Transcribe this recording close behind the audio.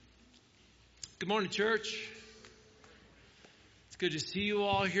Good morning, church. It's good to see you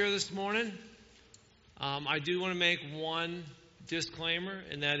all here this morning. I do want to make one disclaimer,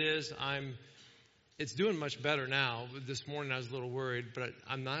 and that is it's doing much better now. This morning I was a little worried, but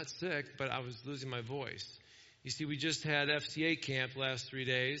I'm not sick, but I was losing my voice. You see, we just had FCA camp last 3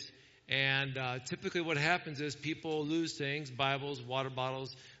 days, and typically what happens is people lose things, Bibles, water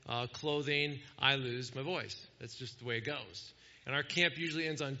bottles, clothing. I lose my voice. That's just the way it goes. And our camp usually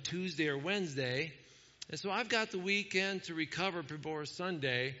ends on Tuesday or Wednesday. And so I've got the weekend to recover before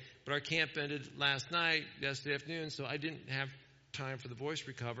Sunday, but our camp ended yesterday afternoon, so I didn't have time for the voice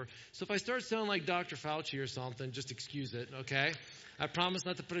recover. So if I start sounding like Dr. Fauci or something, just excuse it, okay? I promise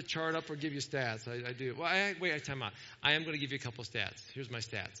not to put a chart up or give you stats. I do. Well, wait, time out. I am going to give you a couple of stats. Here's my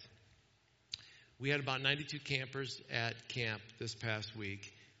stats. We had about 92 campers at camp this past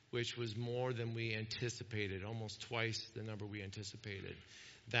week, which was more than we anticipated, almost twice the number we anticipated.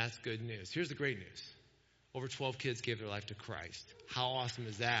 That's good news. Here's the great news. Over 12 kids gave their life to Christ. How awesome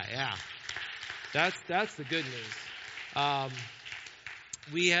is that? Yeah. That's the good news.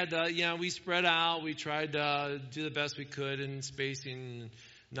 We had, we spread out. We tried to do the best we could in spacing,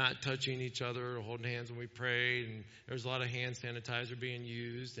 not touching each other or holding hands when we prayed. And there was a lot of hand sanitizer being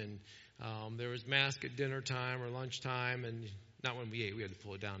used. And there was mask at dinner time or lunchtime. And not when we ate. We had to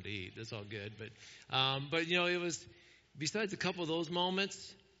pull it down to eat. That's all good. But it was, besides a couple of those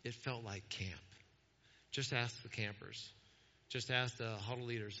moments, it felt like camp. Just ask the campers. Just ask the huddle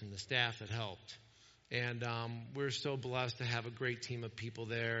leaders and the staff that helped. And we're so blessed to have a great team of people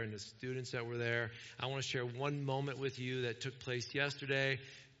there and the students that were there. I want to share one moment with you that took place yesterday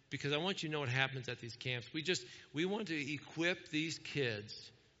because I want you to know what happens at these camps. We want to equip these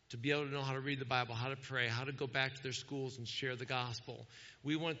kids to be able to know how to read the Bible, how to pray, how to go back to their schools and share the gospel.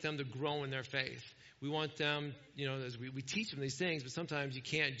 We want them to grow in their faith. We want them, as we teach them these things, but sometimes you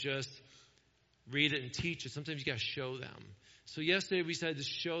can't just read it and teach it. Sometimes you got to show them. So yesterday we decided to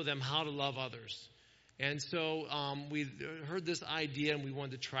show them how to love others. And so we heard this idea and we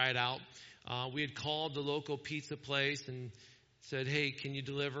wanted to try it out. We had called the local pizza place and said, hey, can you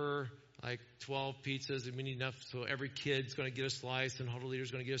deliver like 12 pizzas, and we need enough so every kid's going to get a slice and huddle leader's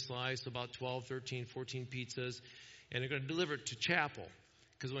going to get a slice, so about 12, 13, 14 pizzas, and they're going to deliver it to chapel.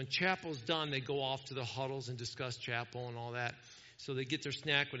 Because when chapel's done, they go off to the huddles and discuss chapel and all that. So they get their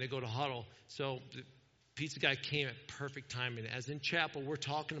snack when they go to huddle. So the pizza guy came at perfect timing. As in chapel, we're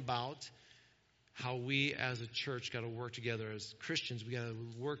talking about how we as a church got to work together. As Christians, we got to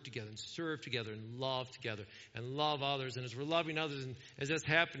work together and serve together and love together and love others. And as we're loving others, and as that's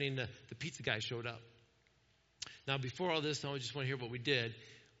happening, the pizza guy showed up. Now, before all this, I just want to hear what we did.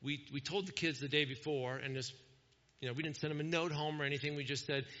 We told the kids the day before, and this, we didn't send them a note home or anything. We just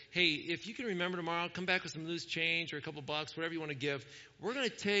said, hey, if you can remember tomorrow, come back with some loose change or a couple bucks, whatever you want to give. We're going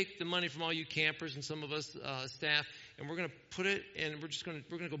to take the money from all you campers and some of us staff, and we're going to put it, and we're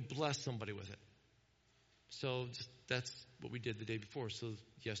going to go bless somebody with it. So that's what we did the day before. So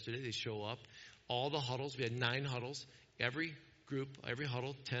yesterday they show up. All the huddles, we had 9 huddles. Every group, every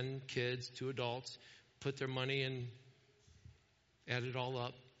huddle, 10 kids, 2 adults, put their money in, add it all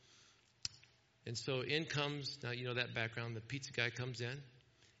up. And so in comes, now you know that background, the pizza guy comes in,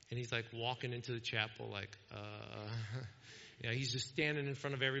 and he's like walking into the chapel like, he's just standing in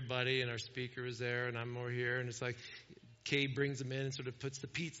front of everybody, and our speaker is there, and I'm over here, and it's like, Kay brings him in and sort of puts the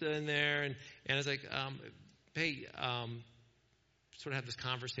pizza in there, and it's like, hey, sort of have this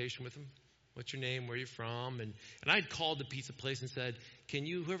conversation with him. What's your name? Where are you from? And I'd called the pizza place and said,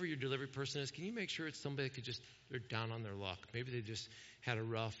 whoever your delivery person is, can you make sure it's somebody that they're down on their luck. Maybe they just had a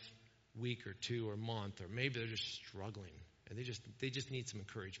rough week or 2 or month, or maybe they're just struggling and they just need some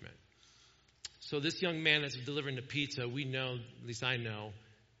encouragement. So this young man that's delivering the pizza, we know, at least I know,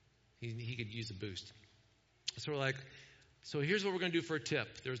 he could use a boost. So we're like, so here's what we're going to do for a tip.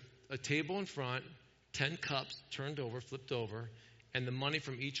 There's a table in front, 10 cups flipped over, and the money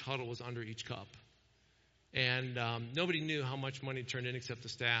from each huddle was under each cup. And nobody knew how much money turned in except the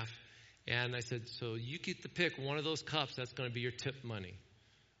staff. And I said, so you get to pick one of those cups, that's going to be your tip money,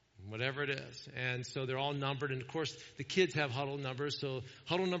 whatever it is. And so they're all numbered. And, of course, the kids have huddle numbers. So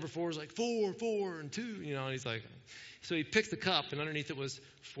huddle number 4 is like 4, 4, and 2, and he's like, so he picks the cup, and underneath it was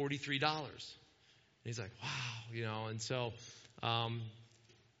 $43. And he's like, wow, and so I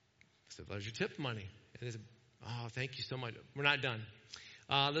said, there's your tip money. And he said, oh, thank you so much. We're not done.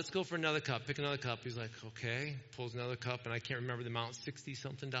 Let's go for another cup. Pick another cup. He's like, okay. Pulls another cup, and I can't remember the amount,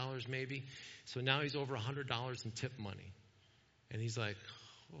 $60-something maybe. So now he's over $100 in tip money. And he's like,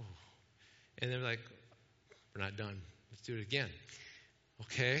 oh. And they're like, we're not done. Let's do it again.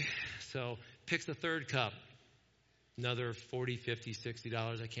 Okay. So picks the third cup. another $40, $50,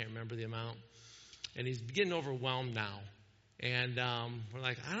 $60. I can't remember the amount. And he's getting overwhelmed now. And we're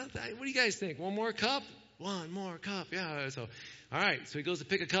like, what do you guys think? One more cup? One more cup. Yeah. So, all right. So he goes to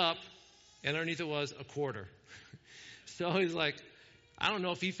pick a cup, and underneath it was a quarter. So he's like, I don't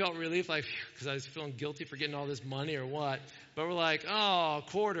know if he felt relief, like, because I was feeling guilty for getting all this money or what. But we're like, oh, a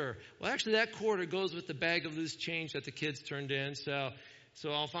quarter. Well, actually, that quarter goes with the bag of loose change that the kids turned in. So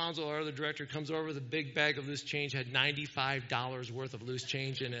Alfonso, our other director, comes over with a big bag of loose change, had $95 worth of loose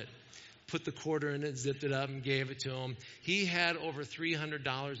change in it. Put the quarter in it, zipped it up, and gave it to him. He had over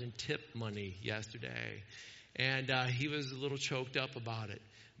 $300 in tip money yesterday. And he was a little choked up about it.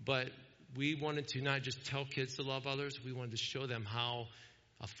 But we wanted to not just tell kids to love others, we wanted to show them how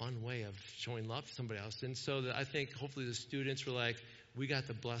a fun way of showing love to somebody else. And so I think hopefully the students were like, we got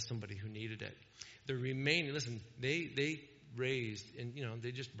to bless somebody who needed it. The remaining, listen, they raised, and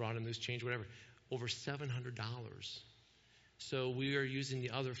they just brought in loose change, whatever, over $700. So we are using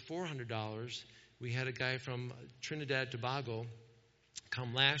the other $400. We had a guy from Trinidad and Tobago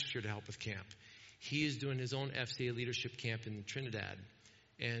come last year to help with camp. He is doing his own FCA leadership camp in Trinidad.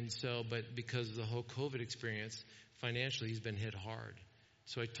 And so, but because of the whole COVID experience, financially he's been hit hard.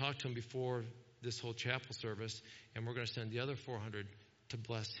 So I talked to him before this whole chapel service, and we're going to send the other 400 to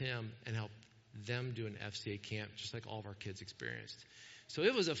bless him and help them do an FCA camp, just like all of our kids experienced. So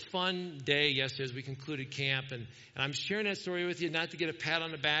it was a fun day yesterday as we concluded camp, and I'm sharing that story with you not to get a pat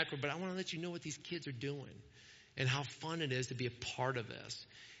on the back, but I want to let you know what these kids are doing and how fun it is to be a part of this.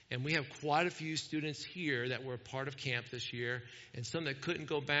 And we have quite a few students here that were a part of camp this year, and some that couldn't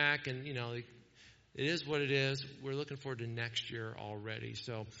go back, and it is what it is. We're looking forward to next year already.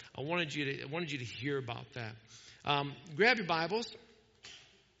 So I wanted you to hear about that. Grab your Bibles.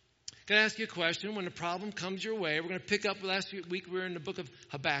 I'm going to ask you a question. When a problem comes your way, we're going to pick up last week. We were in the book of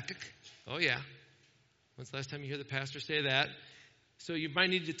Habakkuk. Oh, yeah. When's the last time you hear the pastor say that? So you might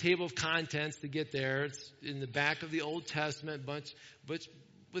need the table of contents to get there. It's in the back of the Old Testament,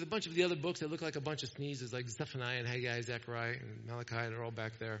 with a bunch of the other books that look like a bunch of sneezes, like Zephaniah and Haggai, Zechariah, and Malachi. They're all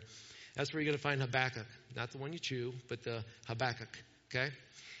back there. That's where you're going to find Habakkuk. Not the one you chew, but the Habakkuk. Okay?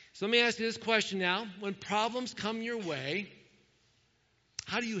 So let me ask you this question now. When problems come your way,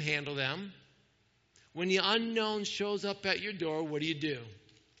 how do you handle them? When the unknown shows up at your door, what do you do?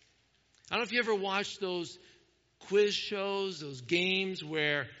 I don't know if you ever watched those quiz shows, those games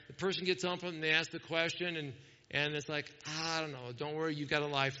where the person gets up and they ask the question and it's like, I don't know, don't worry, you've got a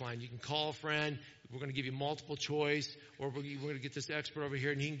lifeline. You can call a friend. We're going to give you multiple choice, or we're going to get this expert over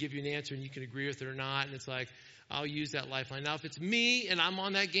here and he can give you an answer and you can agree with it or not. And it's like, I'll use that lifeline. Now, if it's me and I'm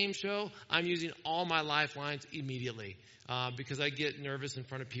on that game show, I'm using all my lifelines immediately because I get nervous in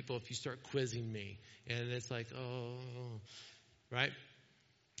front of people if you start quizzing me. And it's like, oh, right?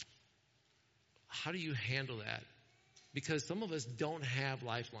 How do you handle that? Because some of us don't have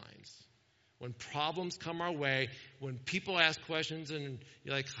lifelines. When problems come our way, when people ask questions and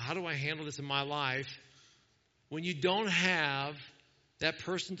you're like, how do I handle this in my life? When you don't have that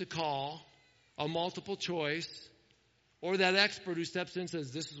person to call, a multiple choice, or that expert who steps in and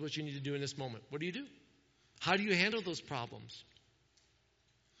says, this is what you need to do in this moment. What do you do? How do you handle those problems?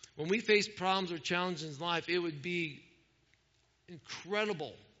 When we face problems or challenges in life, it would be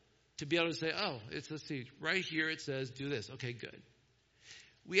incredible to be able to say, oh, let's see, right here it says do this. Okay, good.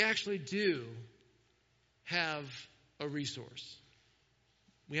 We actually do have a resource.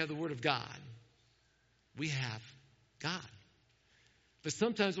 We have the Word of God. We have God. But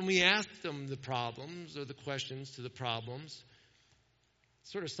sometimes when we ask them the problems or the questions to the problems,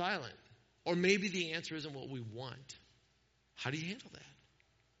 it's sort of silent. Or maybe the answer isn't what we want. How do you handle that?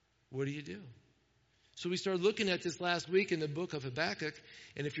 What do you do? So we started looking at this last week in the book of Habakkuk.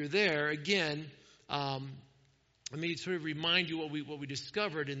 And if you're there, again, let me sort of remind you what we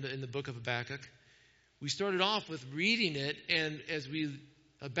discovered in the book of Habakkuk. We started off with reading it, and as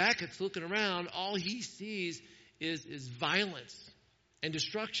Habakkuk's looking around, all he sees is violence and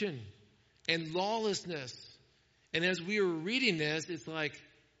destruction and lawlessness. And as we were reading this, it's like,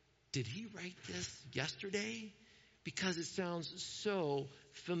 did he write this yesterday? Because it sounds so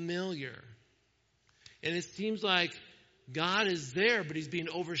familiar. And it seems like God is there, but he's being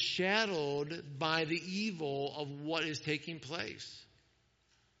overshadowed by the evil of what is taking place.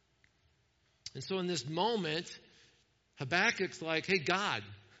 And so in this moment, Habakkuk's like, hey, God,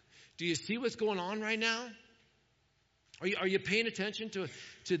 do you see what's going on right now? Are you paying attention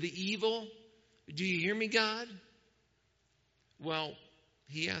to the evil? Do you hear me, God? Well,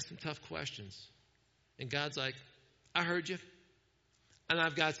 he asked some tough questions. And God's like, I heard you, and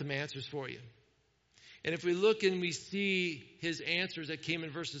I've got some answers for you. And if we look and we see his answers that came in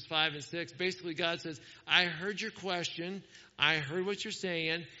verses 5 and 6, basically God says, I heard your question. I heard what you're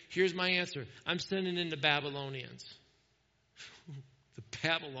saying. Here's my answer. I'm sending in the Babylonians. The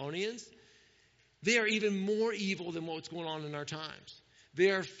Babylonians? They are even more evil than what's going on in our times.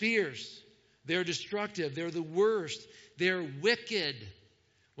 They are fierce. They're destructive. They're the worst. They're wicked.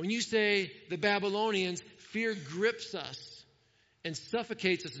 When you say the Babylonians, fear grips us and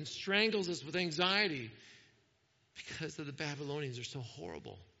suffocates us and strangles us with anxiety because of the Babylonians are so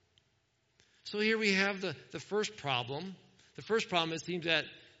horrible. So here we have the first problem. The first problem, it seems that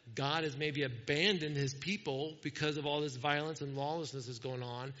God has maybe abandoned his people because of all this violence and lawlessness that's going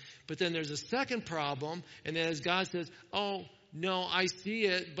on. But then there's a second problem, and then as God says, oh, no, I see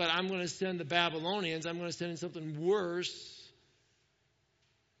it, but I'm going to send the Babylonians. I'm going to send in something worse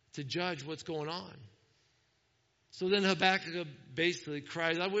to judge what's going on. So then Habakkuk basically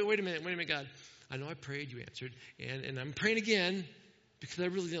cries out, wait a minute, God. I know I prayed, you answered, and I'm praying again because I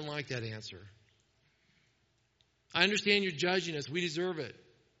really didn't like that answer. I understand you're judging us. We deserve it.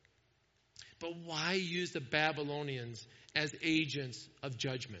 But why use the Babylonians as agents of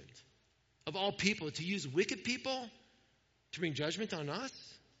judgment? Of all people, to use wicked people to bring judgment on us?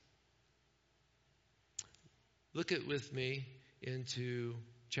 Look with me into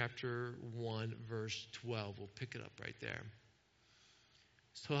chapter 1, verse 12. We'll pick it up right there.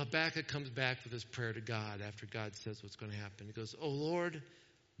 So Habakkuk comes back with his prayer to God after God says what's going to happen. He goes, "Oh Lord,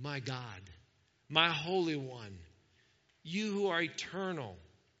 my God, my Holy One, you who are eternal,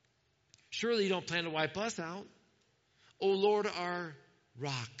 surely you don't plan to wipe us out. O Lord, our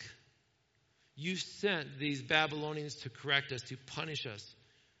rock, you sent these Babylonians to correct us, to punish us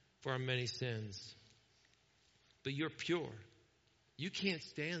for our many sins. But you're pure. You can't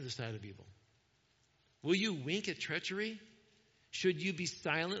stand the sight of evil. Will you wink at treachery? Should you be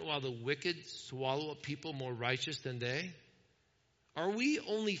silent while the wicked swallow up people more righteous than they? Are we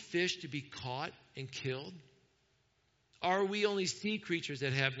only fish to be caught and killed? Are we only sea creatures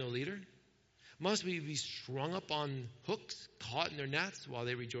that have no leader? Must we be strung up on hooks, caught in their nets while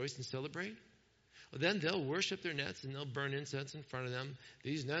they rejoice and celebrate? Well, then they'll worship their nets and they'll burn incense in front of them.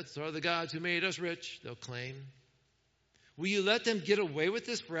 These nets are the gods who made us rich, they'll claim. Will you let them get away with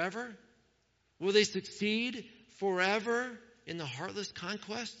this forever? Will they succeed forever in the heartless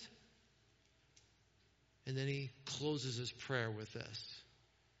conquest? And then he closes his prayer with this.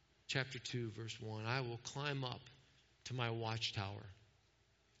 Chapter 2, verse 1. I will climb up to my watchtower,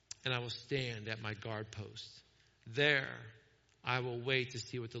 and I will stand at my guard post. There I will wait to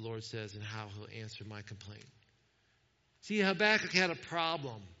see what the Lord says and how he'll answer my complaint. See, Habakkuk had a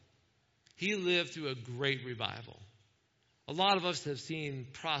problem. He lived through a great revival. A lot of us have seen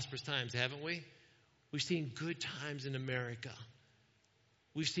prosperous times, haven't we? We've seen good times in America.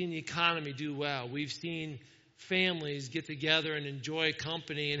 We've seen the economy do well. We've seen families get together and enjoy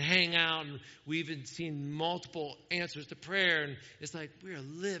company and hang out. And we've even seen multiple answers to prayer. And it's like we're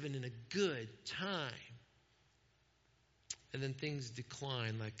living in a good time. And then things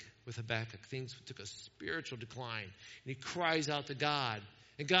decline, like with Habakkuk. Things took a spiritual decline. And he cries out to God.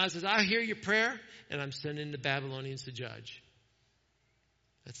 And God says, I hear your prayer, and I'm sending the Babylonians to judge.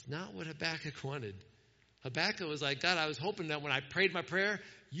 That's not what Habakkuk wanted. Habakkuk was like, God, I was hoping that when I prayed my prayer,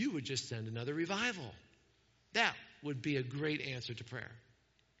 you would just send another revival. That would be a great answer to prayer.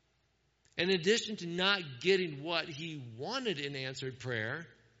 In addition to not getting what he wanted in answered prayer,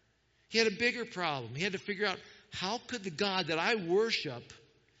 he had a bigger problem. He had to figure out, how could the God that I worship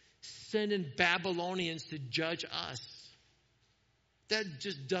send in Babylonians to judge us? That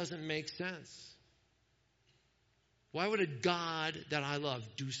just doesn't make sense. Why would a God that I love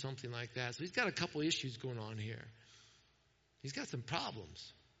do something like that? So he's got a couple issues going on here. He's got some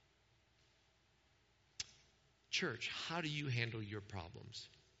problems. Church, how do you handle your problems?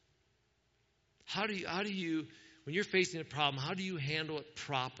 How do you, when you're facing a problem, how do you handle it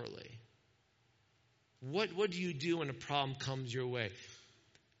properly? What do you do when a problem comes your way?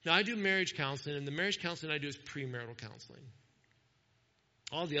 Now, I do marriage counseling, and the marriage counseling I do is premarital counseling.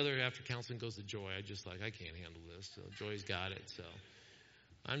 All the other after counseling goes to Joy. I can't handle this. So Joy's got it. So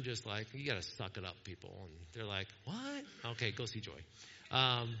I'm just like, you got to suck it up, people. And they're like, what? Okay, go see Joy.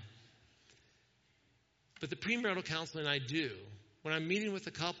 But the premarital counseling I do, when I'm meeting with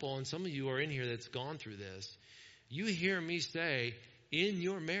a couple, and some of you are in here that's gone through this, you hear me say, in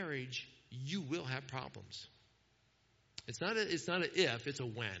your marriage, you will have problems. It's not an if, it's a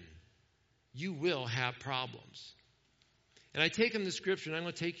when. You will have problems. And I take them to Scripture, and I'm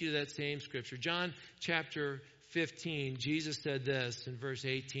going to take you to that same Scripture. John chapter 15, Jesus said this in verse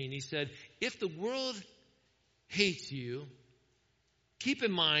 18. He said, if the world hates you, keep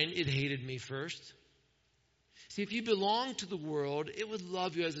in mind it hated me first. See, if you belong to the world, it would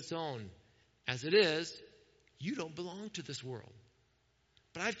love you as its own. As it is, you don't belong to this world.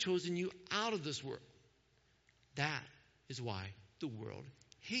 But I've chosen you out of this world. That is why the world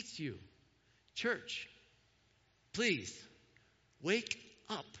hates you. Church, please wake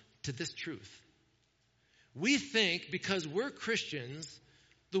up to this truth. We think because we're Christians,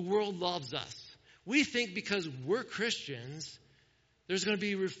 the world loves us. We think because we're Christians, there's going to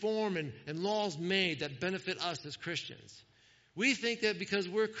be reform and laws made that benefit us as Christians. We think that because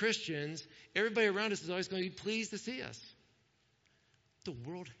we're Christians, everybody around us is always going to be pleased to see us. The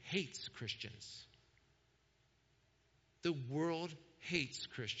world hates Christians. The world hates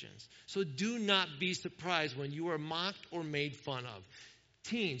Christians. So do not be surprised when you are mocked or made fun of.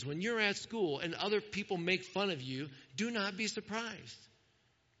 Teens, when you're at school and other people make fun of you, do not be surprised.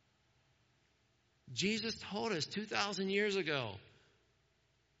 Jesus told us 2,000 years ago,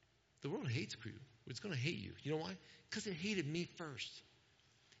 the world hates you. It's going to hate you. You know why? Because it hated me first.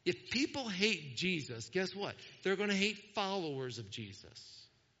 If people hate Jesus, guess what? They're going to hate followers of Jesus.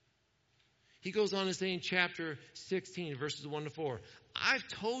 He goes on to say in chapter 16, verses 1 to 4, I've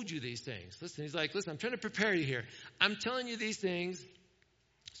told you these things. Listen, he's like, listen, I'm trying to prepare you here. I'm telling you these things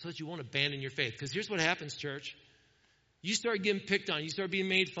so that you won't abandon your faith. Because here's what happens, church. You start getting picked on. You start being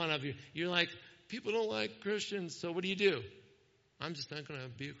made fun of. You're like, people don't like Christians, so what do? I'm just not going to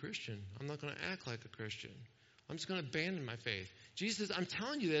be a Christian. I'm not going to act like a Christian. I'm just going to abandon my faith. Jesus says, I'm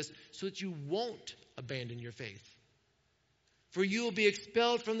telling you this so that you won't abandon your faith. For you will be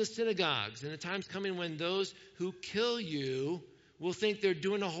expelled from the synagogues, and the time's coming when those who kill you will think they're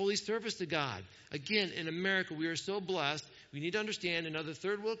doing a holy service to God. Again, in America, we are so blessed. We need to understand in other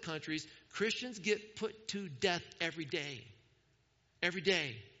third world countries, Christians get put to death every day. Every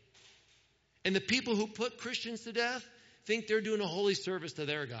day. And the people who put Christians to death think they're doing a holy service to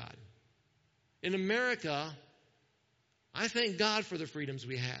their God. In America, I thank God for the freedoms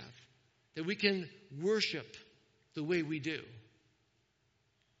we have, that we can worship the way we do.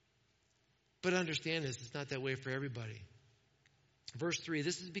 But understand this, it's not that way for everybody. Verse 3,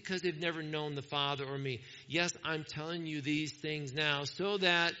 this is because they've never known the Father or me. Yes, I'm telling you these things now so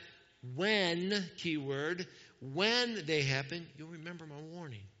that when, keyword, when they happen, you'll remember my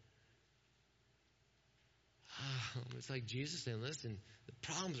warning. It's like Jesus saying, listen, the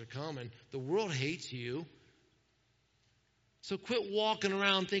problems are coming. The world hates you. So quit walking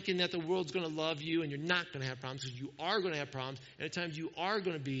around thinking that the world's going to love you and you're not going to have problems, because you are going to have problems. And at times you are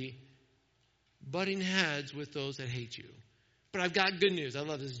going to be butting heads with those that hate you. But I've got good news. I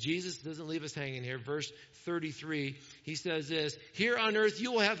love this. Jesus doesn't leave us hanging here. Verse 33, he says this, here on earth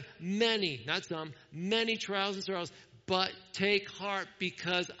you will have many, not some, many trials and sorrows, but take heart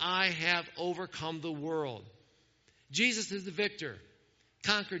because I have overcome the world. Jesus is the victor,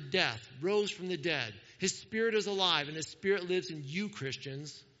 conquered death, rose from the dead. His Spirit is alive, and His Spirit lives in you,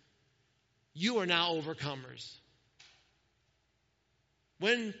 Christians. You are now overcomers.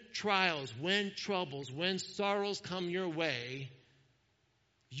 When trials, when troubles, when sorrows come your way,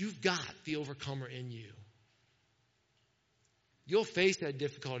 you've got the overcomer in you. You'll face that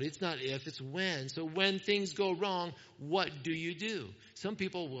difficulty. It's not if, it's when. So when things go wrong, what do? Some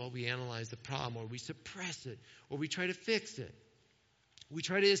people, well, we analyze the problem, or we suppress it, or we try to fix it. We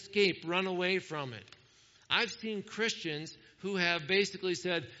try to escape, run away from it. I've seen Christians who have basically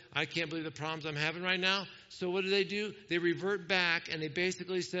said, I can't believe the problems I'm having right now. So what do? They revert back and they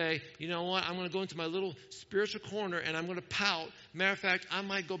basically say, you know what, I'm going to go into my little spiritual corner and I'm going to pout. Matter of fact, I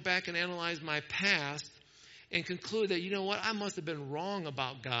might go back and analyze my past and conclude that, you know what, I must have been wrong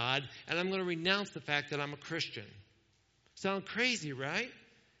about God, and I'm going to renounce the fact that I'm a Christian. Sound crazy, right?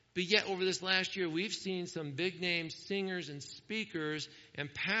 But yet over this last year, we've seen some big name singers and speakers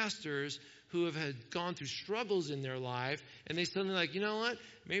and pastors who have gone through struggles in their life, and they suddenly like, you know what?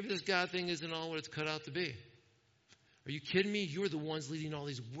 Maybe this God thing isn't all what it's cut out to be. Are you kidding me? You're the ones leading all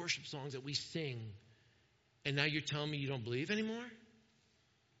these worship songs that we sing, and now you're telling me you don't believe anymore?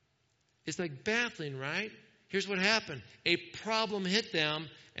 It's like baffling, right? Here's what happened. A problem hit them,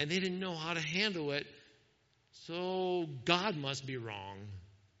 and they didn't know how to handle it, so God must be wrong.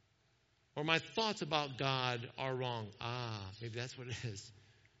 Or my thoughts about God are wrong. Maybe that's what it is.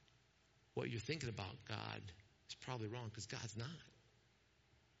 What you're thinking about God is probably wrong, because God's not.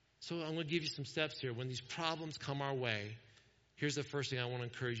 So I'm going to give you some steps here. When these problems come our way, here's the first thing I want to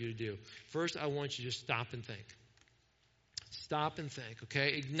encourage you to do. First, I want you to stop and think. Stop and think,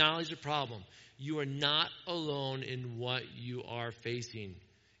 okay? Acknowledge the problem. You are not alone in what you are facing.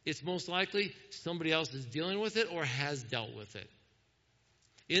 It's most likely somebody else is dealing with it or has dealt with it.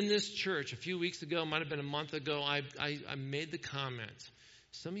 In this church, a few weeks ago, might have been a month ago, I made the comment.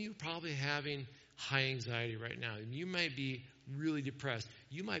 Some of you are probably having high anxiety right now. You might be really depressed.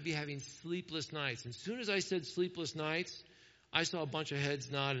 You might be having sleepless nights. And as soon as I said sleepless nights, I saw a bunch of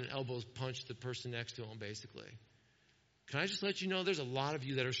heads nod and elbows punch the person next to them, basically. Can I just let you know there's a lot of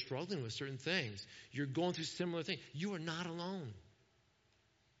you that are struggling with certain things. You're going through similar things. You are not alone.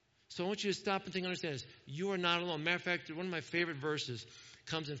 So I want you to stop and think and understand this. You are not alone. Matter of fact, one of my favorite verses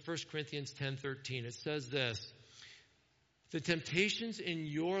comes in 1 Corinthians 10:13. It says this: the temptations in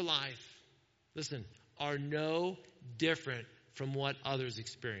your life, listen, are no different from what others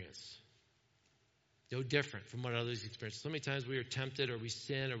experience. No different from what others experience. So many times we are tempted or we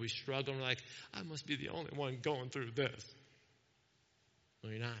sin or we struggle and we're like, I must be the only one going through this. No,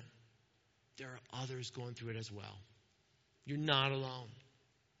 you're not. There are others going through it as well. You're not alone.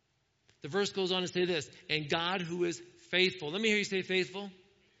 The verse goes on to say this: and God who is faithful. Let me hear you say faithful.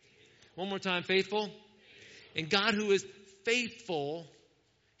 One more time, faithful. And God who is faithful,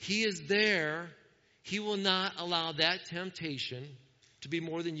 He is there. He will not allow that temptation to be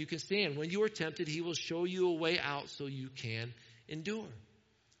more than you can stand. When you are tempted, He will show you a way out so you can endure.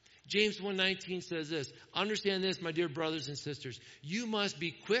 James 1:19 says this: understand this, my dear brothers and sisters. You must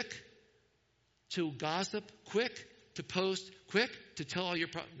be quick to gossip, quick to post, quick to tell all your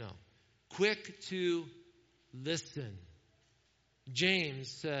problems. No. Quick to listen. James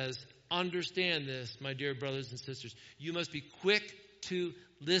says, understand this, my dear brothers and sisters. You must be quick to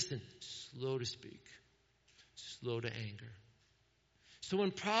listen, slow to speak, slow to anger. So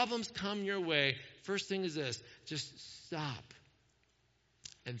when problems come your way, first thing is this: just stop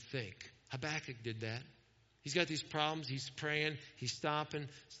and think. Habakkuk did that. He's got these problems. He's praying. He's stopping.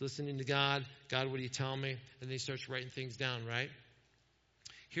 He's listening to God. God, what do you tell me? And then he starts writing things down, right?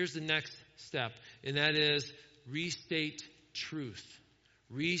 Here's the next step, and that is restate truth.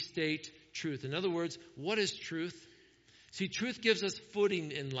 Restate truth. In other words, what is truth? See, truth gives us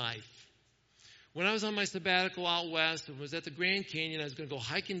footing in life. When I was on my sabbatical out west and was at the Grand Canyon, I was going to go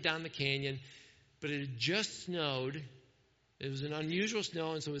hiking down the canyon, but it had just snowed. It was an unusual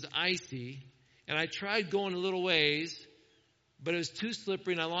snow, and so it was icy. And I tried going a little ways, but it was too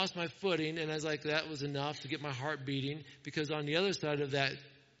slippery, and I lost my footing. And I was like, that was enough to get my heart beating, because on the other side of that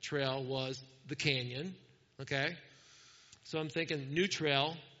trail was the canyon. Okay? So I'm thinking, new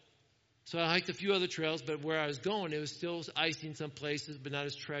trail. So I hiked a few other trails, but where I was going, it was still icy in some places, but not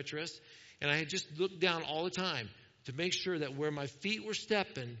as treacherous. And I had just looked down all the time to make sure that where my feet were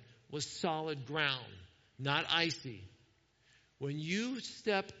stepping was solid ground, not icy. When you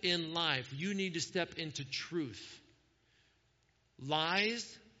step in life, you need to step into truth.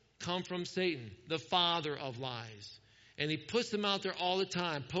 Lies come from Satan, the father of lies. And he puts them out there all the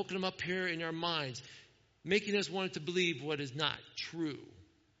time, poking them up here in our minds, making us want to believe what is not true.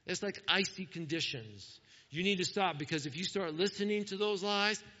 It's like icy conditions. You need to stop, because if you start listening to those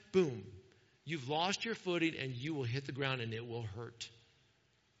lies, boom, you've lost your footing and you will hit the ground and it will hurt.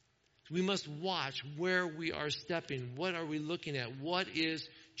 We must watch where we are stepping. What are we looking at? What is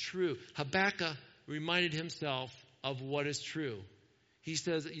true? Habakkuk reminded himself of what is true. He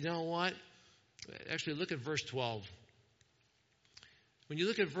says, you know what? Actually, look at verse 12. When you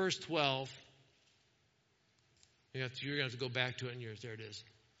look at verse 12, you're going to have to go back to it in yours. There it is.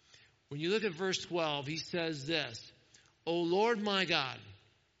 When you look at verse 12, he says this: O Lord my God,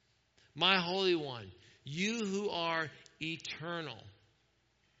 my Holy One, you who are eternal.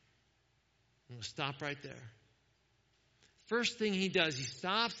 I'm going to stop right there. First thing he does, he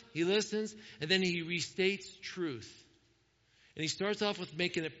stops, he listens, and then he restates truth. And he starts off with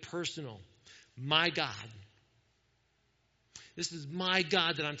making it personal. My God. This is my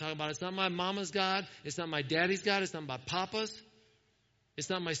God that I'm talking about. It's not my mama's God. It's not my daddy's God. It's not my papa's. It's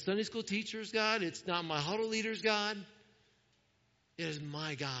not my Sunday school teacher's God. It's not my huddle leader's God. It is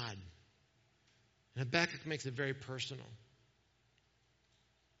my God. And Habakkuk makes it very personal.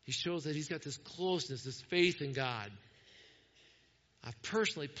 He shows that he's got this closeness, this faith in God. I've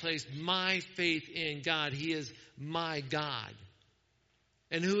personally placed my faith in God. He is my God.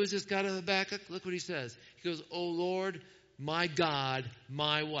 And who is this God of Habakkuk? Look what he says. He goes, O Lord, my God,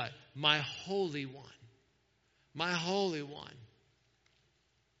 my what? My Holy One. My Holy One.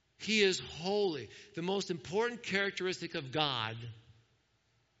 He is holy. The most important characteristic of God,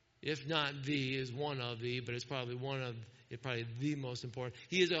 if not the, is one of the, but it's probably probably the most important.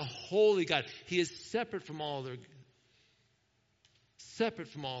 He is a holy God. He is separate from all others. Separate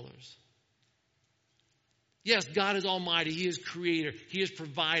from all others. Yes, God is almighty. He is creator. He is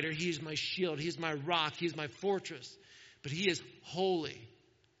provider. He is my shield. He is my rock. He is my fortress. But he is holy.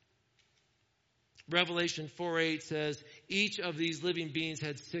 Revelation 4:8 says, each of these living beings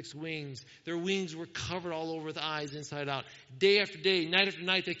had 6 wings. Their wings were covered all over with eyes inside out. Day after day, night after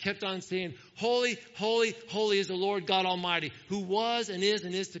night, they kept on saying, holy, holy, holy is the Lord God Almighty, who was and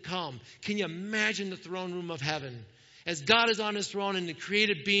is to come. Can you imagine the throne room of heaven? As God is on his throne and the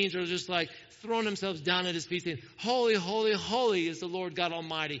created beings are just like throwing themselves down at his feet saying, holy, holy, holy is the Lord God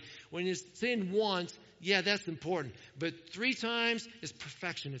Almighty. When you're saying once, yeah, that's important. But 3 times is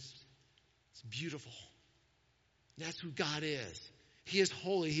perfection. It's beautiful. That's who God is. He is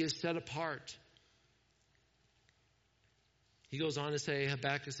holy. He is set apart. He goes on to say,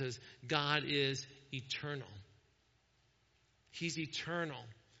 Habakkuk says, God is eternal. He's eternal.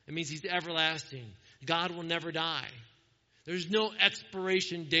 It means he's everlasting. God will never die. There's no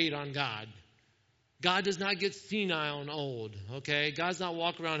expiration date on God. God does not get senile and old. Okay? God's not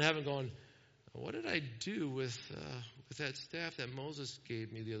walking around heaven going, what did I do with that staff that Moses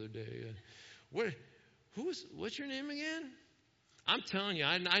gave me the other day? What's your name again? I'm telling you,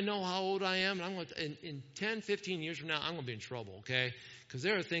 I know how old I am. And I'm going to, in 10, 15 years from now, I'm going to be in trouble, okay? Because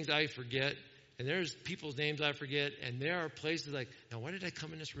there are things I forget, and there's people's names I forget, and there are places like, now, why did I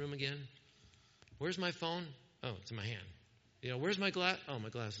come in this room again? Where's my phone? Oh, it's in my hand. Where's my glass? Oh, my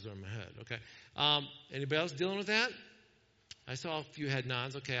glasses are on my head, okay? Anybody else dealing with that? I saw a few head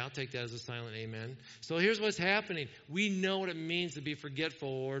nods. Okay, I'll take that as a silent amen. So here's what's happening. We know what it means to be forgetful,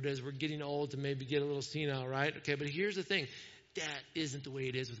 or as we're getting old to maybe get a little senile, right? Okay, but here's the thing. That isn't the way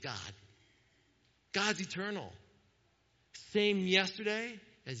it is with God. God's eternal. Same yesterday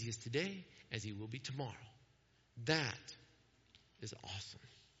as he is today, as he will be tomorrow. That is awesome.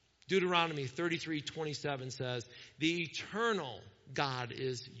 Deuteronomy 33:27 says, the eternal God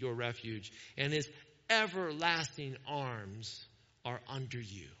is your refuge, and his everlasting arms are under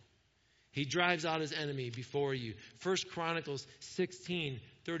you. He drives out his enemy before you. 1 Chronicles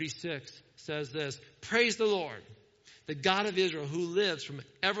 16:36 says this, praise the Lord, the God of Israel, who lives from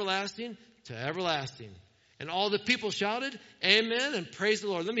everlasting to everlasting. And all the people shouted, amen, and praise the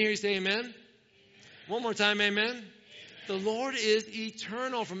Lord. Let me hear you say amen. Amen. One more time, amen. Amen. The Lord is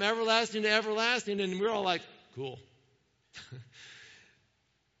eternal from everlasting to everlasting. And we're all like, cool.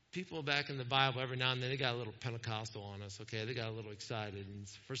 People back in the Bible, every now and then, they got a little Pentecostal on us, okay? They got a little excited. And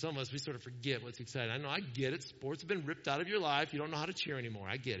for some of us, we sort of forget what's exciting. I know, I get it. Sports have been ripped out of your life. You don't know how to cheer anymore.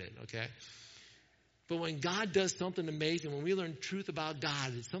 I get it, okay? But when God does something amazing, when we learn truth about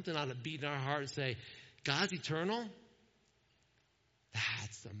God, it's something ought to beat in our heart and say, God's eternal?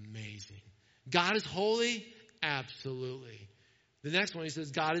 That's amazing. God is holy? Absolutely. The next one, he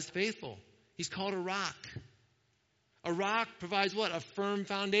says, God is faithful. He's called a rock. A rock provides what? A firm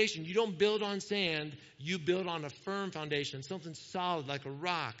foundation. You don't build on sand. You build on a firm foundation, something solid like a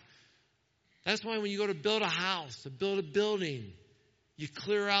rock. That's why when you go to build a house, to build a building, you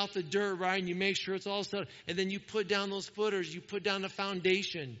clear out the dirt, right, and you make sure it's all set. And then you put down those footers. You put down the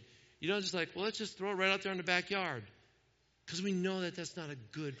foundation. You don't just like, well, let's just throw it right out there in the backyard. Because we know that that's not a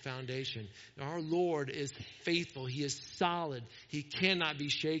good foundation. Our Lord is faithful. He is solid. He cannot be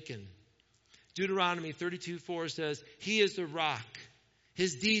shaken. Deuteronomy 32:4 says, he is the rock.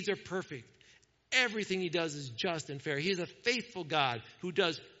 His deeds are perfect. Everything he does is just and fair. He is a faithful God who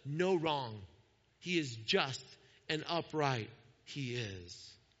does no wrong. He is just and upright. He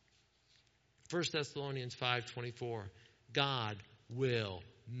is. 1 Thessalonians 5:24, God will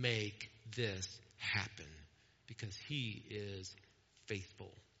make this happen because he is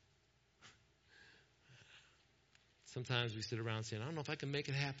faithful. Sometimes we sit around saying, I don't know if I can make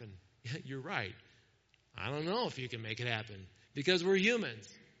it happen. You're right. I don't know if you can make it happen because we're humans.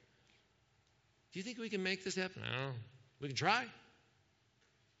 Do you think we can make this happen? I don't know. We can try.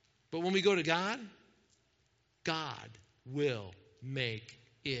 But when we go to God, God will make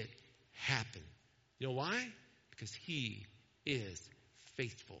it happen. You know why? Because he is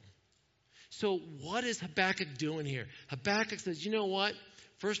faithful. So what is Habakkuk doing here? Habakkuk says, you know what?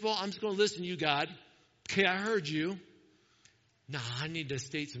 First of all, I'm just going to listen to you, God. Okay, I heard you. Now, I need to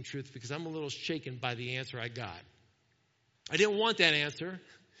state some truth because I'm a little shaken by the answer I got. I didn't want that answer,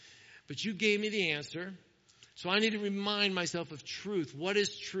 but you gave me the answer. So I need to remind myself of truth. What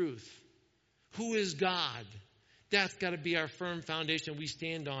is truth? Who is God? That's got to be our firm foundation we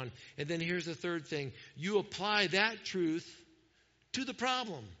stand on. And then here's the third thing. You apply that truth to the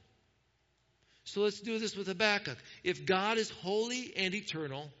problem. So let's do this with Habakkuk. If God is holy and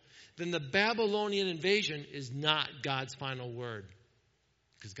eternal, then the Babylonian invasion is not God's final word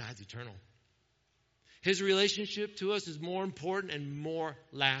because God's eternal. His relationship to us is more important and more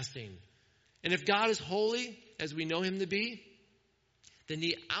lasting. And if God is holy, as we know him to be, then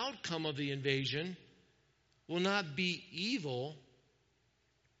the outcome of the invasion will not be evil,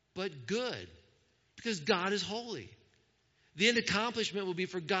 but good. Because God is holy. The end accomplishment will be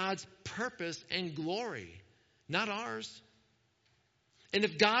for God's purpose and glory, not ours. And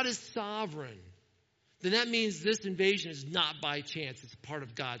if God is sovereign, then that means this invasion is not by chance. It's part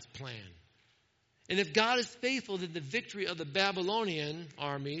of God's plan. And if God is faithful, then the victory of the Babylonian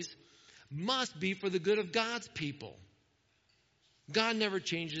armies must be for the good of God's people. God never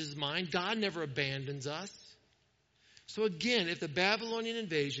changes his mind. God never abandons us. So again, if the Babylonian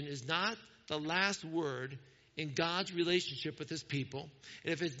invasion is not the last word in God's relationship with his people,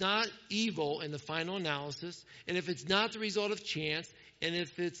 and if it's not evil in the final analysis, and if it's not the result of chance, and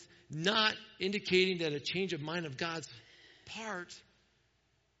if it's not indicating that a change of mind of God's part,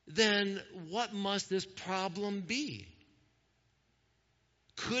 then what must this problem be?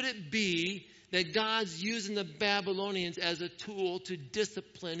 Could it be that God's using the Babylonians as a tool to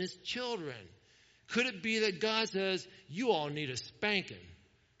discipline his children? Could it be that God says, you all need a spanking,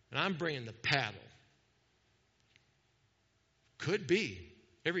 and I'm bringing the paddle? Could be.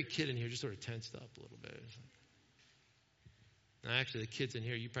 Every kid in here just sort of tensed up a little bit. Now, actually, the kids in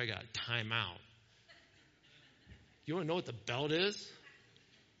here, you probably got a timeout. You want to know what the belt is?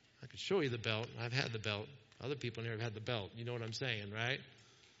 I could show you the belt. I've had the belt. Other people in here have had the belt. You know what I'm saying, right?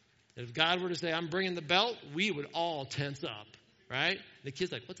 And if God were to say, I'm bringing the belt, we would all tense up, right? The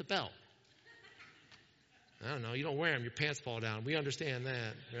kid's like, what's a belt? I don't know. You don't wear them. Your pants fall down. We understand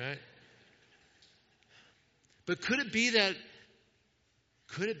that, right? But could it be that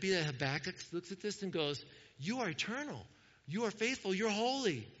Habakkuk looks at this and goes, you are eternal. You are faithful. You're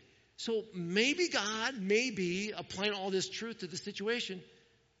holy. So maybe God may be applying all this truth to the situation.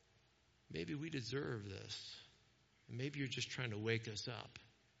 Maybe we deserve this. Maybe you're just trying to wake us up.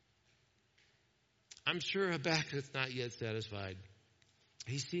 I'm sure Habakkuk's not yet satisfied.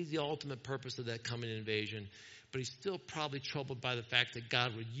 He sees the ultimate purpose of that coming invasion, but he's still probably troubled by the fact that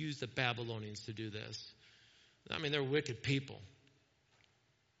God would use the Babylonians to do this. I mean, they're wicked people.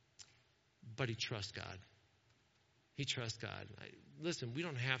 But he trusts God. He trusts God. Listen, we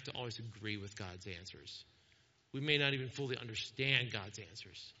don't have to always agree with God's answers. We may not even fully understand God's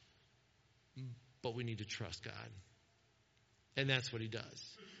answers. But we need to trust God. And that's what he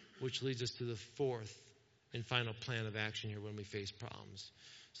does. Which leads us to the fourth and final plan of action here when we face problems.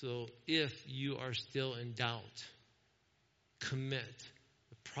 So if you are still in doubt, commit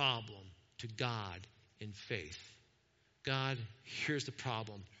the problem to God in faith. God, here's the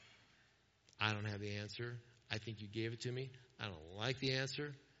problem. I don't have the answer. I think you gave it to me. I don't like the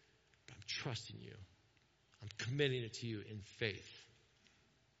answer, but I'm trusting you. I'm committing it to you in faith.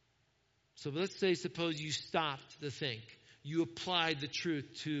 So let's say, suppose you stopped to think. You applied the truth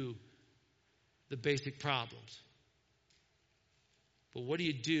to the basic problems. But what do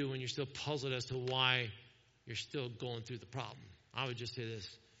you do when you're still puzzled as to why you're still going through the problem? I would just say this.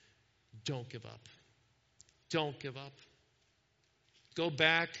 Don't give up. Don't give up. Go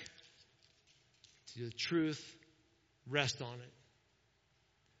back to the truth. Rest on it.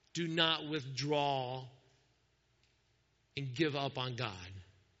 Do not withdraw and give up on God.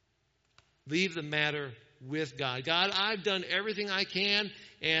 Leave the matter with God. God, I've done everything I can,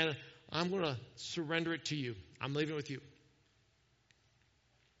 and I'm going to surrender it to you. I'm leaving it with you.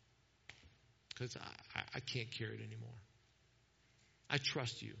 Because I can't carry it anymore. I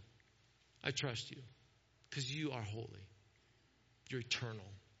trust you. I trust you. Because you are holy. You're eternal.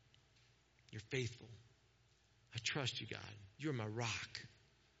 You're faithful. I trust you, God. You're my rock.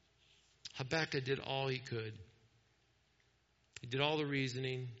 Habakkuk did all he could. He did all the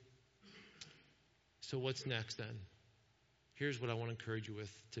reasoning. So what's next then? Here's what I want to encourage you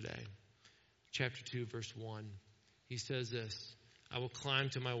with today. Chapter 2, verse 1. He says this, I will climb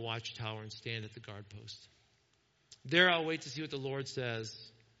to my watchtower and stand at the guard post. There I'll wait to see what the Lord says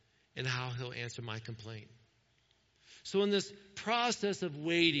and how he'll answer my complaint. So in this process of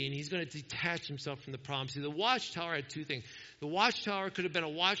waiting, he's going to detach himself from the problem. See, the watchtower had two things. The watchtower could have been a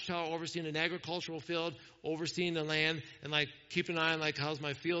watchtower overseeing an agricultural field, overseeing the land, and keeping an eye on how's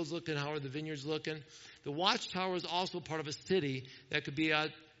my fields looking, how are the vineyards looking. The watchtower was also part of a city that could be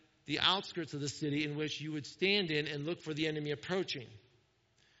at the outskirts of the city in which you would stand in and look for the enemy approaching,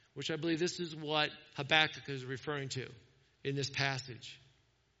 which I believe this is what Habakkuk is referring to in this passage.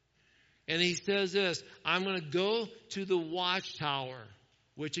 And he says this, I'm going to go to the watchtower,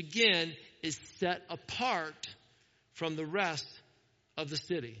 which again is set apart from the rest of the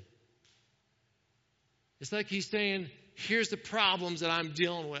city. It's like he's saying, here's the problems that I'm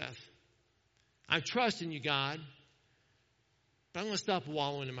dealing with. I'm trusting you, God, but I'm going to stop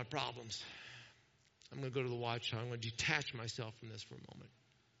wallowing in my problems. I'm going to go to the watchtower. I'm going to detach myself from this for a moment.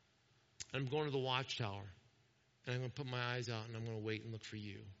 I'm going to the watchtower, and I'm going to put my eyes out, and I'm going to wait and look for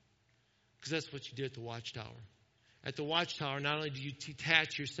you. Because that's what you did at the watchtower. At the watchtower, not only do you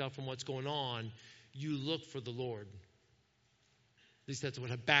detach yourself from what's going on, you look for the Lord. At least that's what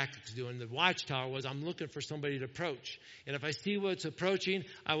Habakkuk's doing. The watchtower was, I'm looking for somebody to approach. And if I see what's approaching,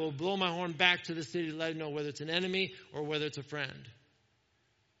 I will blow my horn back to the city to let them know whether it's an enemy or whether it's a friend.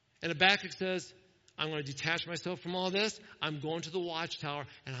 And Habakkuk says, I'm going to detach myself from all this. I'm going to the watchtower,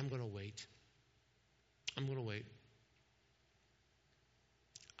 and I'm going to wait. I'm going to wait.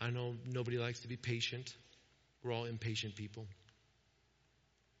 I know nobody likes to be patient. We're all impatient people.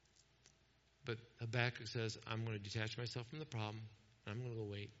 But Habakkuk says, I'm going to detach myself from the problem, and I'm going to go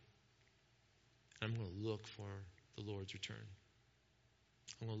wait. I'm going to look for the Lord's return.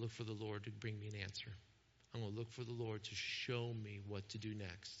 I'm going to look for the Lord to bring me an answer. I'm going to look for the Lord to show me what to do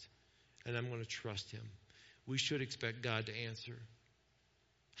next. And I'm going to trust him. We should expect God to answer.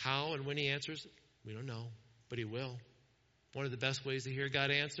 How and when he answers, we don't know, but he will. One of the best ways to hear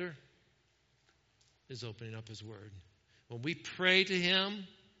God answer is opening up his word. When we pray to him,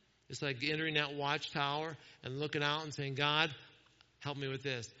 it's like entering that watchtower and looking out and saying, God, help me with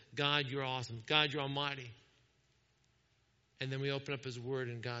this. God, you're awesome. God, you're almighty. And then we open up his word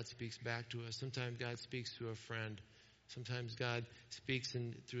and God speaks back to us. Sometimes God speaks through a friend. Sometimes God speaks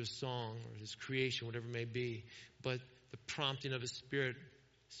through a song or his creation, whatever it may be. But the prompting of his Spirit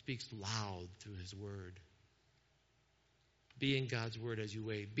speaks loud through his word. Be in God's word as you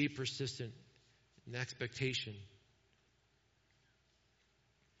wait. Be persistent in expectation.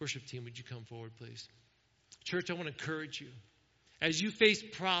 Worship team, would you come forward, please? Church, I want to encourage you. As you face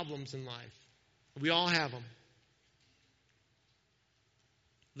problems in life, we all have them.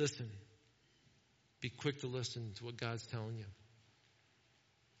 Listen. Be quick to listen to what God's telling you.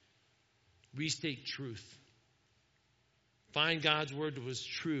 Restate truth. Find God's word that was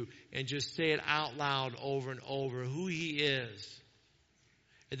true and just say it out loud over and over, who he is.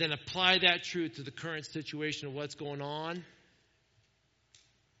 And then apply that truth to the current situation of what's going on.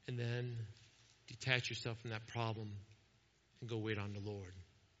 And then detach yourself from that problem and go wait on the Lord.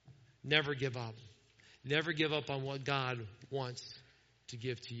 Never give up. Never give up on what God wants to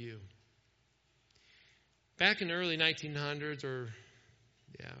give to you. Back in the early 1900s,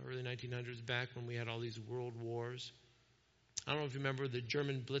 early 1900s, back when we had all these world wars, I don't know if you remember the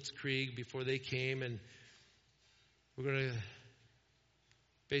German Blitzkrieg before they came, and we're going to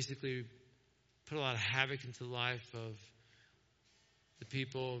basically put a lot of havoc into the life of the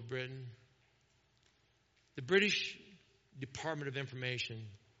people of Britain. The British Department of Information,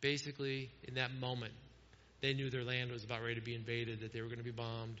 basically in that moment, they knew their land was about ready to be invaded, that they were going to be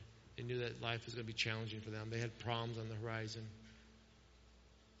bombed. They knew that life was going to be challenging for them. They had problems on the horizon.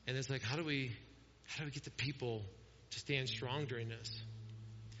 And it's like, how do we get the people to stand strong during this?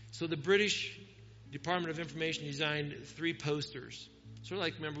 So the British Department of Information designed 3 posters. Sort of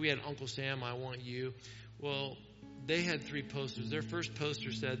like, remember we had Uncle Sam, I Want You. Well, they had 3 posters. Their first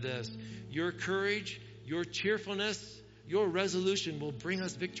poster said this: your courage, your cheerfulness, your resolution will bring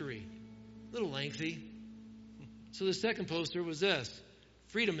us victory. A little lengthy. So the second poster was this: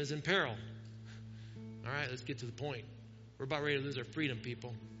 freedom is in peril. All right, let's get to the point. We're about ready to lose our freedom,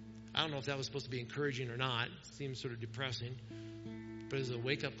 people. I don't know if that was supposed to be encouraging or not. It seems sort of depressing. But it's a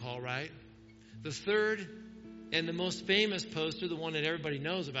wake-up call, right? The third and the most famous poster, the one that everybody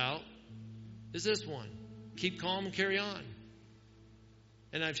knows about, is this one: keep calm and carry on.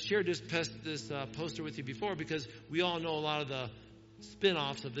 And I've shared this poster with you before because we all know a lot of the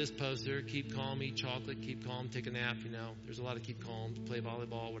spin-offs of this poster. Keep calm, eat chocolate, keep calm, take a nap, There's a lot of keep calm, play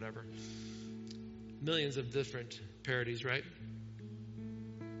volleyball, whatever. Millions of different parodies, right?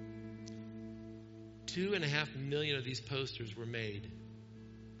 2.5 million of these posters were made.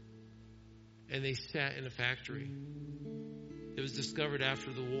 And they sat in a factory. It was discovered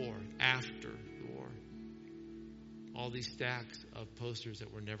after the war. All these stacks of posters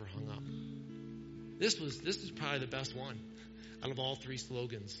that were never hung up. This is probably the best one out of all 3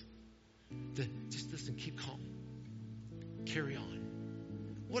 slogans. Just listen, keep calm. Carry on.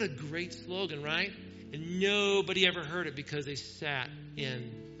 What a great slogan, right? And nobody ever heard it because they sat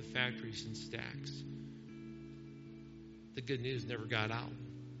in the factories in stacks. The good news never got out.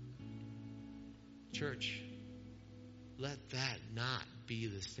 Church, let that not be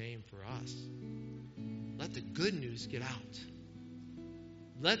the same for us. Let the good news get out.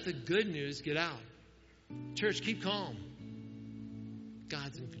 Let the good news get out. Church, keep calm.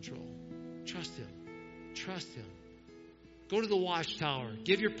 God's in control. Trust him. Trust him. Go to the watchtower.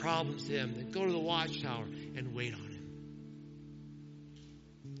 Give your problems to him. Then go to the watchtower and wait on him.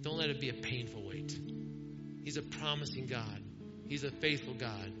 Don't let it be a painful wait. He's a promising God. He's a faithful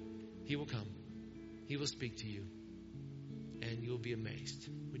God. He will come. He will speak to you. and you'll be amazed.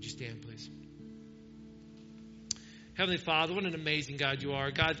 Would you stand, please? Heavenly Father, what an amazing God you are.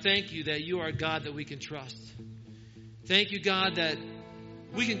 God, thank you that you are a God that we can trust. Thank you, God, that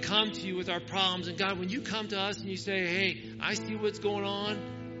we can come to you with our problems. And God, when you come to us and you say, hey, I see what's going on,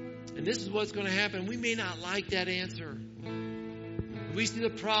 and this is what's going to happen, we may not like that answer. We see the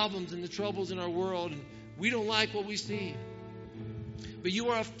problems and the troubles in our world, and we don't like what we see. But you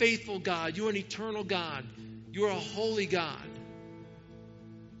are a faithful God. You are an eternal God. You are a holy God.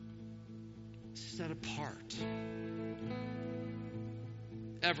 Set apart.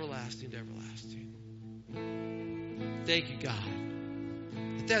 Everlasting to everlasting. Thank you,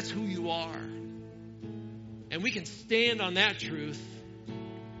 God. That's who you are. And we can stand on that truth.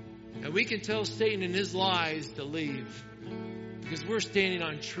 And we can tell Satan and his lies to leave. Because we're standing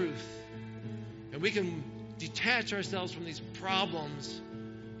on truth. And we can detach ourselves from these problems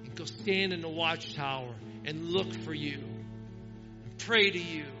and go stand in the watchtower and look for you. And pray to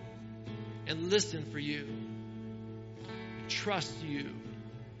you. And listen for you. And trust you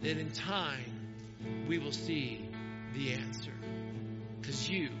that in time we will see the answer. Because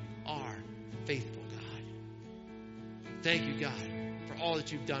you are faithful, God. Thank you, God, for all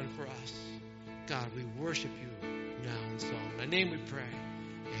that you've done for us. God, we worship you now in song. In thy name we pray.